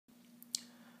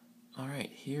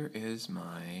Alright, here is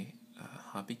my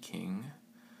Hobby King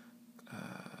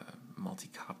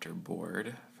multicopter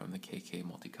board from the KK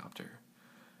multicopter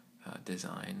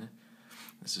design.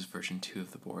 This is version 2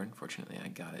 of the board. Unfortunately, I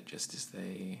got it just as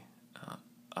they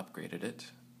upgraded it,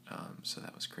 so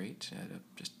that was great. It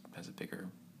just has a bigger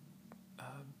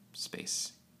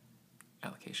space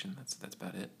allocation. That's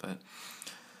about it. But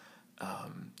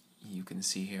you can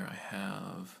see here I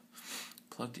have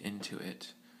plugged into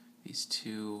it these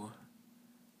two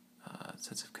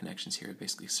sets of connections here,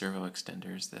 basically servo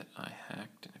extenders that I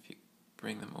hacked, and if you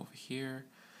bring them over here,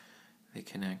 they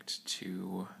connect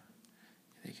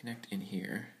in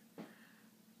here,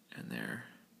 and they're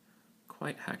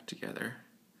quite hacked together,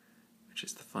 which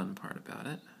is the fun part about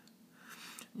it.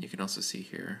 You can also see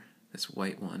here, this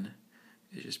white one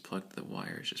is just plugged, the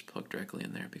wire is just plugged directly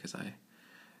in there because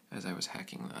as I was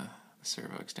hacking the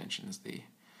servo extensions, the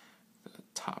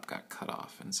top got cut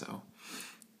off, and so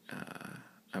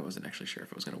I wasn't actually sure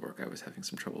if it was going to work. I was having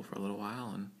some trouble for a little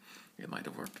while, and it might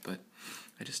have worked, but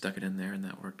I just stuck it in there, and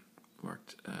that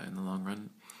worked in the long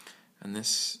run. And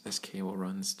this cable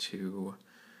runs to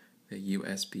the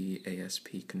USB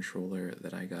ASP controller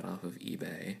that I got off of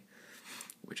eBay,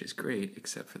 which is great,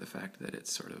 except for the fact that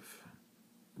it's sort of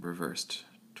reversed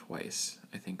twice,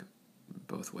 I think,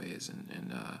 both ways,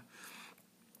 and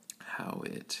how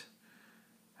it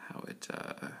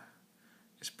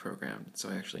is programmed. So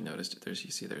I actually noticed it. You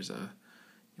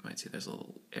might see there's a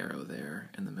little arrow there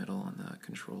in the middle on the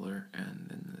controller, and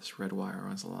then this red wire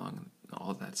runs along.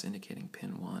 All that's indicating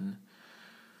pin 1,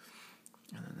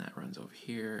 and then that runs over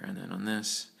here. And then on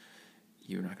this,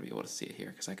 you're not going to be able to see it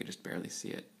here because I could just barely see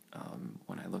it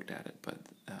when I looked at it. But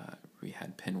we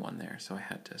had pin 1 there, so I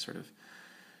had to sort of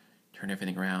turn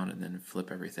everything around and then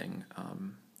flip everything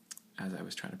as I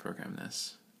was trying to program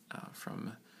this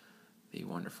from the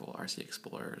wonderful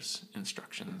RCExplorer's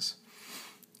instructions.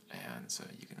 And so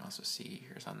you can also see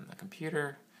here's on the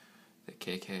computer the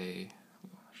KK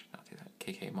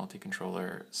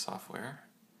multi-controller software.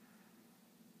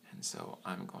 And so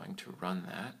I'm going to run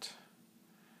that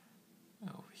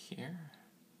over here.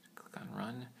 Click on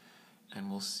run,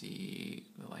 and we'll see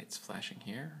the lights flashing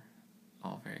here.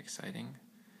 All very exciting.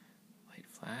 Light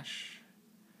flash,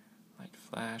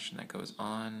 and that goes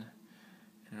on.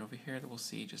 And over here we'll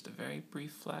see just a very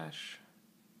brief flash,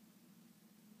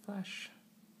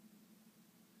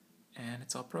 and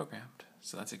it's all programmed.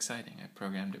 So that's exciting. I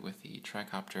programmed it with the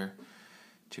Tricopter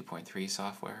 2.3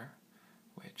 software,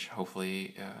 which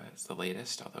hopefully is the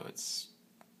latest, although it's,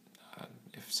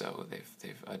 if so,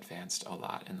 they've advanced a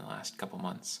lot in the last couple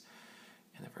months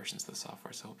in the versions of the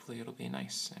software, so hopefully it'll be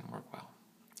nice and work well.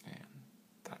 And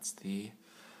that's the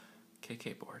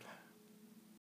KK board.